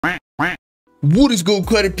What is good,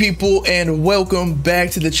 credit people, and welcome back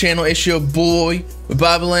to the channel. It's your boy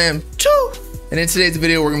Bobby Lamb 2, and in today's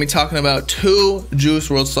video we're gonna be talking about two Juice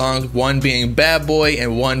WRLD songs, one being Bad Boy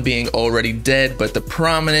and one being Already Dead. But the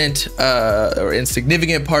prominent or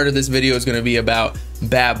insignificant part of this video is gonna be about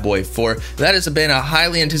Bad Boy, for that has been a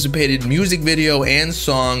highly anticipated music video and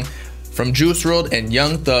song from Juice WRLD and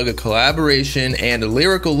Young Thug, a collaboration and a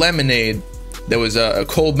lyrical lemonade. There was a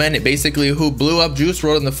Cole Bennett, basically, who blew up Juice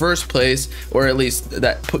WRLD in the first place, or at least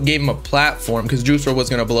that gave him a platform, because Juice WRLD was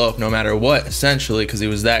going to blow up no matter what, essentially, because he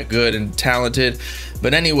was that good and talented.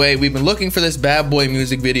 But anyway, we've been looking for this Bad Boy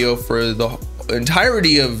music video for the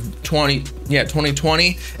entirety of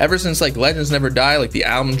 2020, ever since like Legends Never Die, like the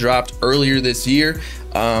album dropped earlier this year,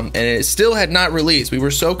 and it still had not released. We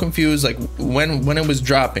were so confused like when it was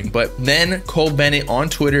dropping. But then Cole Bennett on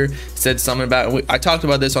Twitter said something about it. I talked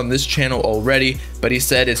about this on this channel already, but he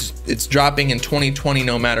said it's dropping in 2020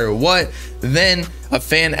 no matter what. Then a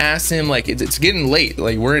fan asked him, like, it's getting late,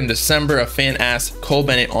 like we're in December. A fan asked Cole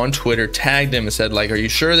Bennett on Twitter, tagged him and said, like, are you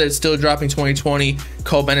sure that it's still dropping 2020?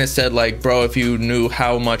 Cole Bennett said, like, bro, if you knew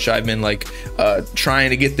how much I've been like trying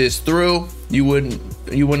to get this through, you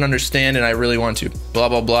wouldn't understand, and I really want to, blah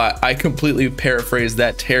blah blah. I completely paraphrased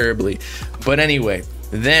that terribly. But anyway,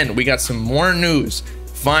 then we got some more news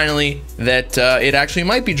finally that it actually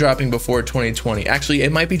might be dropping before 2020. Actually,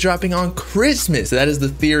 it might be dropping on Christmas. That is the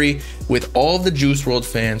theory with all the Juice WRLD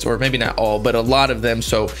fans, or maybe not all, but a lot of them.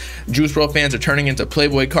 So Juice WRLD fans are turning into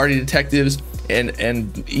Playboy Cardi detectives,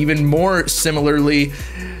 and even more similarly,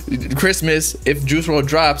 Christmas, if Juice WRLD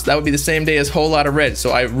drops, that would be the same day as Whole Lotta Red.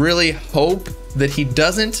 So I really hope that he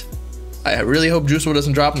doesn't. I really hope Juice WRLD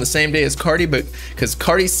doesn't drop on the same day as Cardi, but because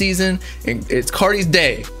Cardi's season, and it's Cardi's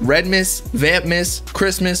day. Red Miss, Vamp Miss,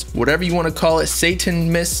 Christmas, whatever you want to call it,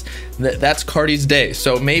 Satan Miss, that's Cardi's day.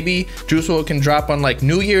 So maybe Juice WRLD can drop on like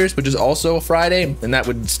New Year's, which is also a Friday, and that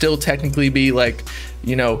would still technically be like,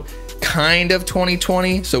 you know, kind of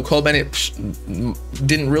 2020. So Cole Bennett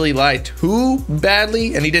didn't really lie too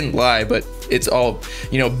badly, and he didn't lie, but it's all,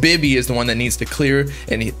 you know, Bibby is the one that needs to clear,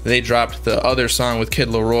 and they dropped the other song with Kid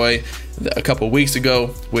Laroi a couple weeks ago,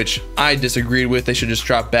 which I disagreed with. They should just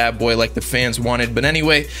drop Bad Boy like the fans wanted. But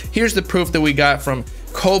anyway, here's the proof that we got from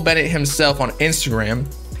Cole Bennett himself on Instagram,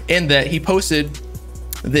 in that he posted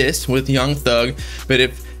this with Young Thug. But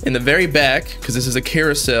if in the very back, because this is a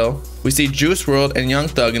carousel, we see Juice WRLD and Young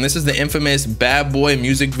Thug, and this is the infamous Bad Boy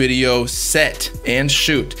music video set and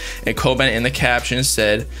shoot. And Cole Bennett in the caption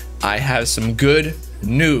said, "I have some good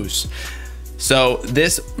news." So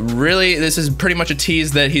this is pretty much a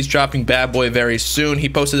tease that he's dropping Bad Boy very soon. He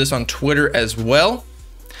posted this on Twitter as well,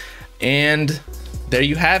 and there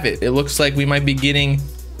you have it. It looks like we might be getting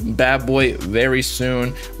Bad Boy very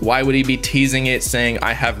soon. Why would he be teasing it, saying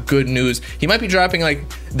I have good news? He might be dropping like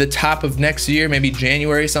the top of next year, maybe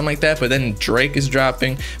January, something like that. But then Drake is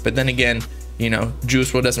dropping. But then again, you know,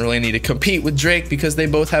 Juice WRLD doesn't really need to compete with Drake because they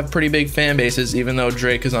both have pretty big fan bases, even though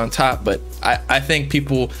Drake is on top. But I think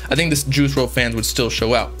this Juice WRLD fans would still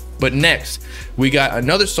show out. But next, we got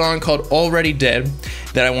another song called Already Dead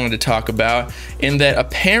that I wanted to talk about, in that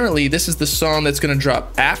apparently this is the song that's going to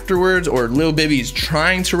drop afterwards, or Lil Bibby's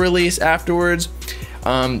trying to release afterwards,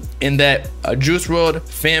 in that a Juice WRLD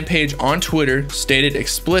fan page on Twitter stated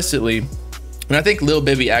explicitly, and I think Lil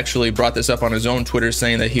Bibby actually brought this up on his own Twitter,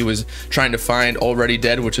 saying that he was trying to find Already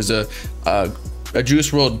Dead, which is a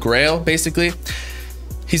Juice WRLD grail, basically.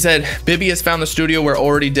 He said, "Bibby has found the studio where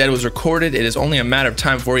Already Dead was recorded. It is only a matter of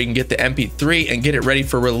time before he can get the MP3 and get it ready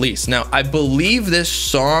for release." Now, I believe this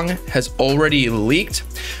song has already leaked,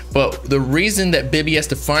 but the reason that Bibby has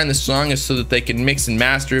to find the song is so that they can mix and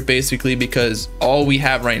master it, basically, because all we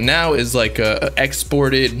have right now is like a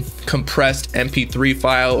exported, compressed MP3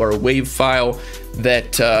 file or a WAV file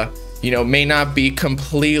that you know, may not be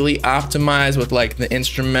completely optimized with like the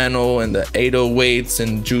instrumental and the 808s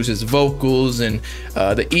and Juice's vocals and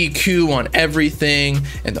the EQ on everything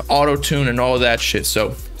and the auto-tune and all of that shit.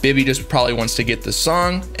 So Bibby just probably wants to get the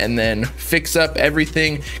song and then fix up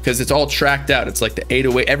everything, because it's all tracked out. It's like the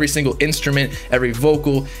 808, every single instrument, every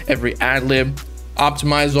vocal, every ad-lib,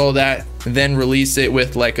 optimize all that, then release it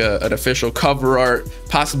with like an official cover art,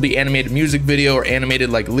 possibly animated music video or animated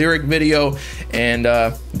like lyric video, and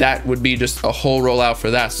that would be just a whole rollout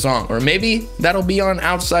for that song. Or maybe that'll be on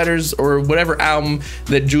Outsiders or whatever album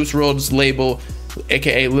that Juice WRLD's label,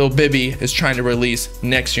 aka Lil Bibby, is trying to release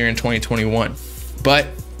next year in 2021. But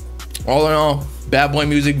All in all, Bad Boy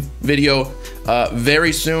music video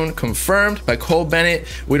very soon, confirmed by Cole Bennett.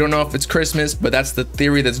 We don't know if it's Christmas, but that's the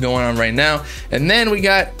theory that's going on right now. And then we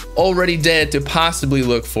got Already Dead to possibly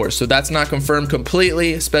look for. So that's not confirmed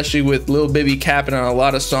completely, especially with Lil Bibby capping on a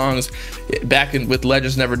lot of songs. Back with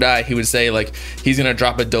Legends Never Die, he would say like he's gonna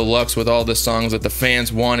drop a deluxe with all the songs that the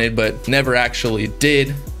fans wanted but never actually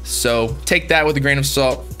did. So take that with a grain of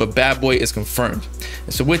salt, but Bad Boy is confirmed.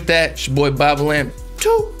 And so with that, it's your boy Bible Lamb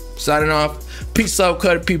 2 signing off. Peace out,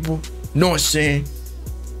 cut people. Know what I'm saying?